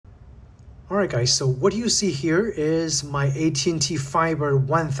All right, guys, so what you see here is my AT&T Fiber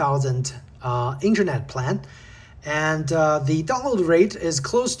 1000 internet plan. And the download rate is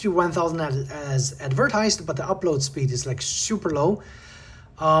close to 1000 as advertised, but the upload speed is like super low.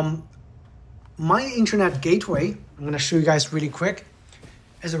 My internet gateway, I'm gonna show you guys really quick,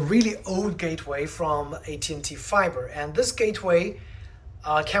 is a really old gateway from AT&T Fiber. And this gateway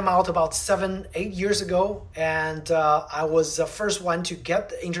came out about 7-8 years ago, and I was the first one to get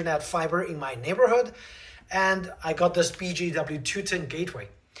the internet fiber in my neighborhood, and I got this BGW210 gateway.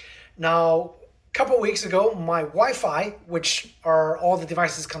 Now, a couple of weeks ago, my Wi-Fi, which are all the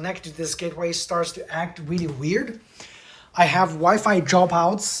devices connected to this gateway, starts to act really weird. I have Wi-Fi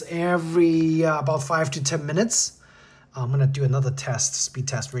dropouts every about 5 to 10 minutes. I'm gonna do another test, speed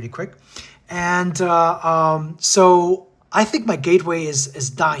test really quick. And so I think my gateway is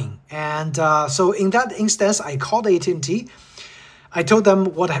dying. And so in that instance, I called AT&T. I told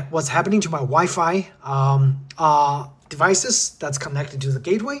them what was happening to my Wi-Fi devices that's connected to the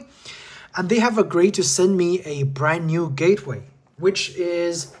gateway. And they have agreed to send me a brand new gateway, which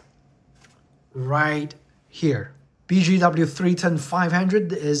is right here. BGW310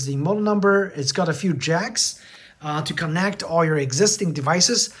 500 is the model number. It's got a few jacks to connect all your existing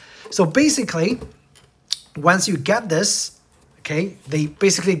devices. So basically, once you get this, okay, they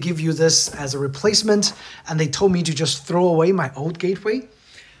basically give you this as a replacement, and they told me to just throw away my old gateway.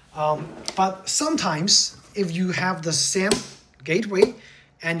 But sometimes, if you have the same gateway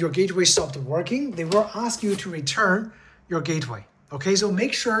and your gateway stopped working, they will ask you to return your gateway. Okay, so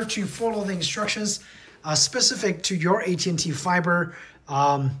make sure to follow the instructions specific to your AT&T Fiber,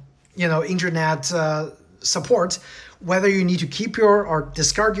 internet support, whether you need to keep your or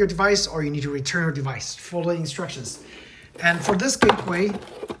discard your device or you need to return your device. Follow the instructions. And for this gateway,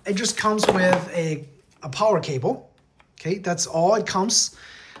 it just comes with a power cable. Okay, that's all it comes.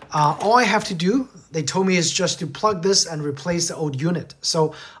 All I have to do, they told me, is just to plug this and replace the old unit.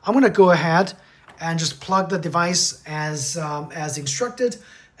 So I'm gonna go ahead and just plug the device as instructed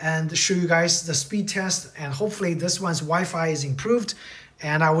and show you guys the speed test. And hopefully this one's Wi-Fi is improved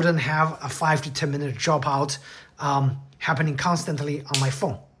and I wouldn't have a 5 to 10 minute dropout happening constantly on my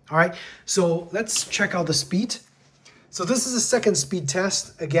phone. All right, so let's check out the speed. So this is the second speed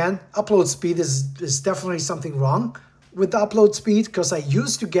test. Again, upload speed is definitely something wrong with the upload speed, because I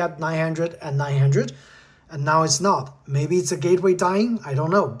used to get 900 and 900 and now it's not. Maybe it's a gateway dying, I don't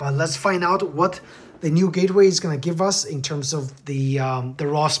know. But let's find out what the new gateway is gonna give us in terms of the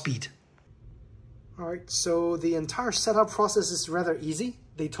raw speed. All right, so the entire setup process is rather easy.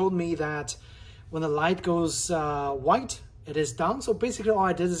 They told me that when the light goes white, it is done. So basically all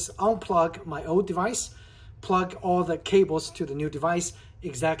I did is unplug my old device, plug all the cables to the new device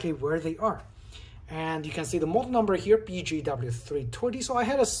exactly where they are. And you can see the model number here, BGW320. So I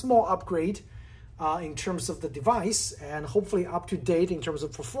had a small upgrade in terms of the device and hopefully up to date in terms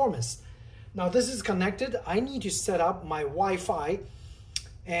of performance. Now this is connected. I need to set up my Wi-Fi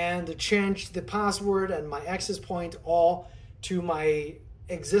and change the password and my access point all to my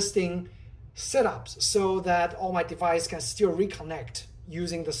existing setups so that all my device can still reconnect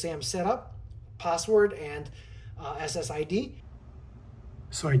using the same setup, password, and SSID.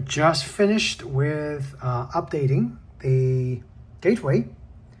 So I just finished with updating the gateway.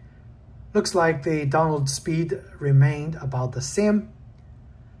 Looks like the download speed remained about the same.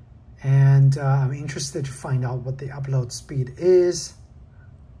 And I'm interested to find out what the upload speed is.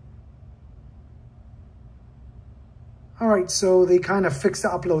 All right, so they kind of fixed the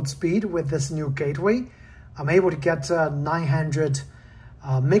upload speed with this new gateway. I'm able to get 900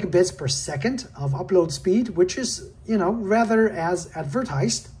 megabits per second of upload speed, which is, rather as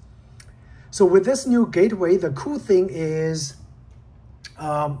advertised. So with this new gateway, the cool thing is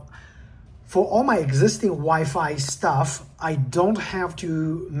for all my existing Wi-Fi stuff, I don't have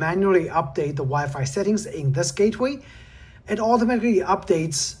to manually update the Wi-Fi settings in this gateway. It automatically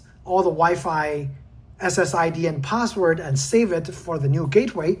updates all the Wi-Fi SSID and password and save it for the new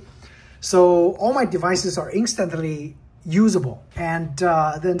gateway. So all my devices are instantly usable, and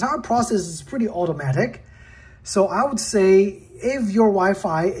the entire process is pretty automatic. So I would say if your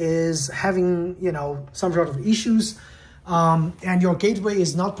Wi-Fi is having, some sort of issues and your gateway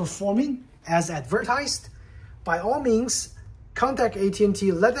is not performing as advertised, by all means, contact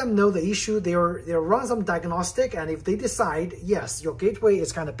AT&T, let them know the issue. They'll run some diagnostic, and if they decide, yes, your gateway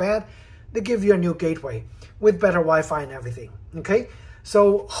is kind of bad, they give you a new gateway with better Wi-Fi and everything, okay?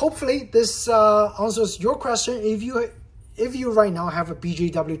 So hopefully this answers your question. If you right now have a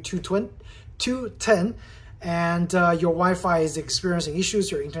BGW210 and your Wi-Fi is experiencing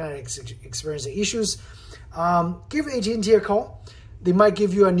issues, your internet is experiencing issues, give AT&T a call. they might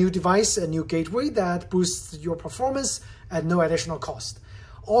give you a new device, a new gateway that boosts your performance at no additional cost.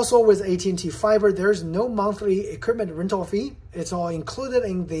 Also with AT&T Fiber, there's no monthly equipment rental fee. It's all included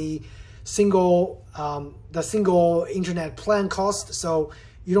in the single internet plan cost, so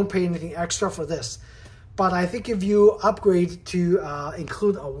you don't pay anything extra for this. But I think if you upgrade to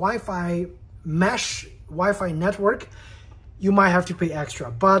include a Wi-Fi mesh, Wi-Fi network, you might have to pay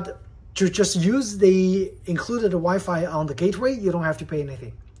extra. But to just use the included Wi-Fi on the gateway, you don't have to pay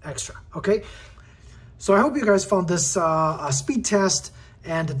anything extra, okay? So I hope you guys found this speed test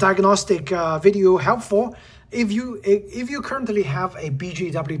and diagnostic video helpful. If you currently have a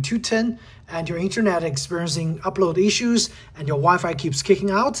BGW210 and your internet experiencing upload issues and your Wi-Fi keeps kicking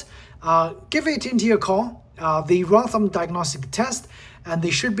out, give AT&T a call. They run some diagnostic test, and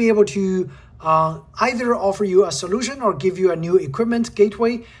they should be able to either offer you a solution or give you a new equipment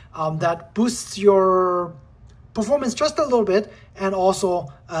gateway that boosts your performance just a little bit, and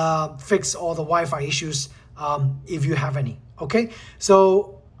also fix all the Wi-Fi issues if you have any. Okay,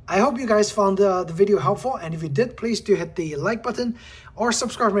 so I hope you guys found the video helpful, and if you did, please do hit the like button or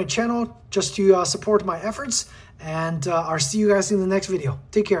subscribe to my channel just to support my efforts, and I'll see you guys in the next video.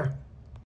 Take care.